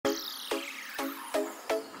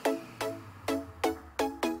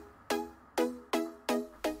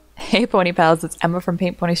Hey Pony Pals, it's Emma from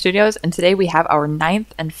Paint Pony Studios, and today we have our 9th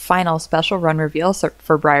and final special run reveal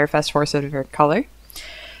for BreyerFest Horse of Different Color.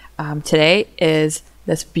 Today is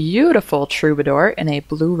this beautiful troubadour in a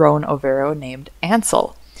blue roan overo named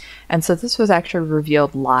ANSEL. And so this was actually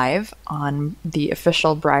revealed live on the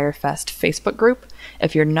official BreyerFest Facebook group.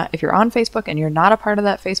 If you're on Facebook and you're not a part of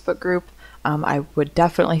that Facebook group, I would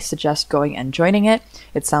definitely suggest going and joining it.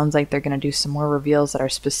 It sounds like they're going to do some more reveals that are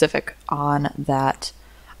specific on that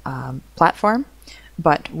platform,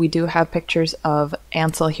 but we do have pictures of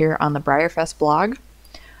ANSEL here on the BreyerFest blog.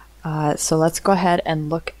 So let's go ahead and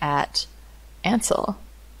look at ANSEL.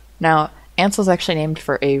 Now, ANSEL's actually named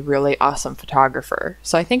for a really awesome photographer,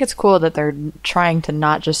 so I think it's cool that they're trying to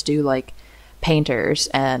not just do like painters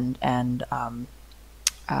and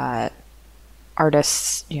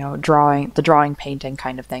artists, you know, drawing painting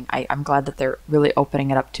kind of thing. I'm glad that they're really opening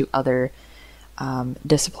it up to other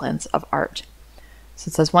disciplines of art. So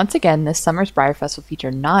it says, once again, this summer's BreyerFest will feature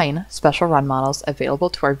 9 special run models available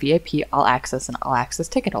to our VIP All Access and All Access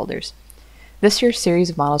ticket holders. This year's series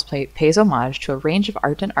of models pays homage to a range of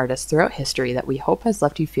art and artists throughout history that we hope has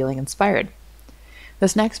left you feeling inspired.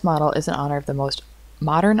 This next model is in honor of the most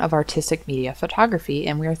modern of artistic media, photography,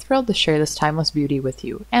 and we are thrilled to share this timeless beauty with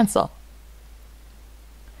you, ANSEL.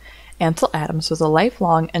 Ansel Adams was a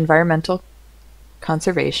lifelong environmental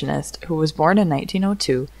conservationist who was born in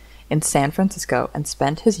 1902 in San Francisco and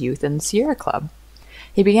spent his youth in the Sierra Club.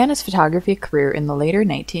 He began his photography career in the later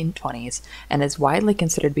 1920s and is widely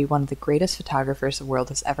considered to be one of the greatest photographers the world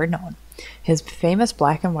has ever known. His famous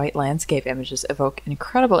black and white landscape images evoke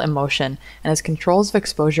incredible emotion, and his controls of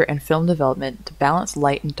exposure and film development to balance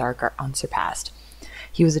light and dark are unsurpassed.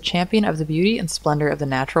 He was a champion of the beauty and splendor of the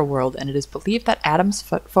natural world, and it is believed that Adams'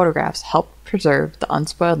 photographs helped preserve the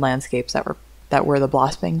unspoiled landscapes that were the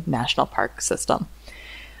blossoming national park system.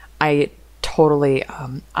 I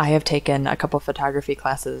have taken a couple photography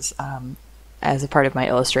classes as a part of my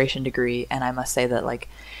illustration degree, and I must say that like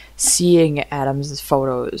seeing Adams's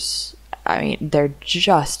photos, I mean, they're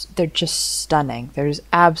just stunning. They're just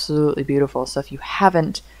absolutely beautiful. So if you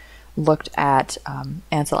haven't looked at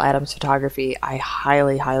Ansel Adams photography, I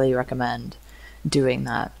highly recommend doing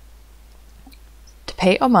that. To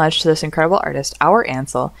pay homage to this incredible artist, our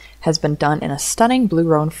Ansel has been done in a stunning blue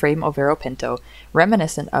roan frame overo pinto,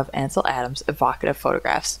 reminiscent of Ansel Adams' evocative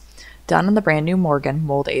photographs. Done on the brand new Morgan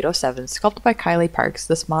Mold 807, sculpted by Kylie Parks,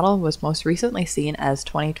 this model was most recently seen as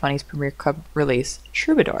 2020's Premier Club release,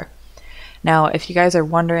 Troubadour. Now, if you guys are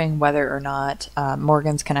wondering whether or not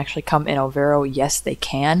Morgans can actually come in overo, yes, they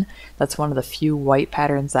can. That's one of the few white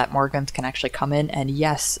patterns that Morgans can actually come in, and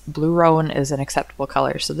yes, blue roan is an acceptable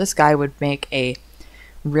color. So this guy would make a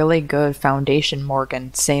really good foundation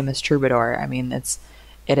Morgan, same as Troubadour. I mean,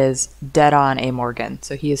 it is dead on a Morgan.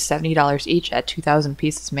 So he is $70 each at 2,000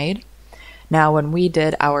 pieces made. Now, when we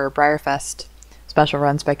did our BreyerFest special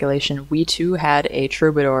run speculation, we too had a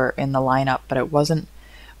Troubadour in the lineup, but it wasn't.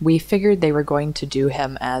 We figured they were going to do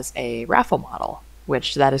him as a raffle model,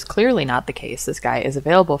 which that is clearly not the case. This guy is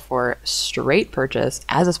available for straight purchase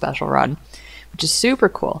as a special run, which is super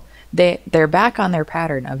cool. They're back on their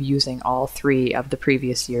pattern of using all 3 of the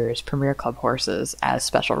previous year's Premier Club horses as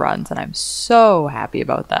special runs, and I'm so happy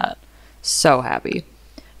about that. So happy.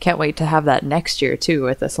 Can't wait to have that next year too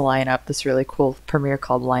with this lineup, this really cool Premier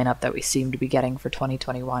Club lineup that we seem to be getting for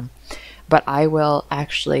 2021. But I will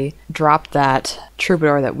actually drop that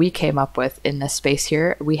Troubadour that we came up with in this space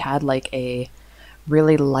here. We had like a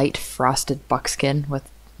really light frosted buckskin with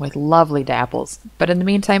lovely dapples. But in the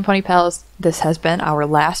meantime, Pony Pals, this has been our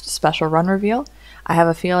last special run reveal. I have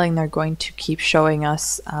a feeling they're going to keep showing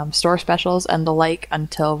us store specials and the like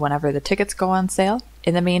until whenever the tickets go on sale.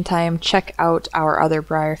 In the meantime, check out our other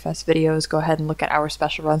BreyerFest videos. Go ahead and look at our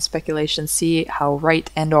special run speculation, see how right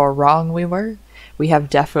and or wrong we were. We have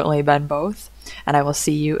definitely been both, and I will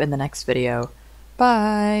see you in the next video.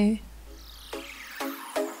 Bye!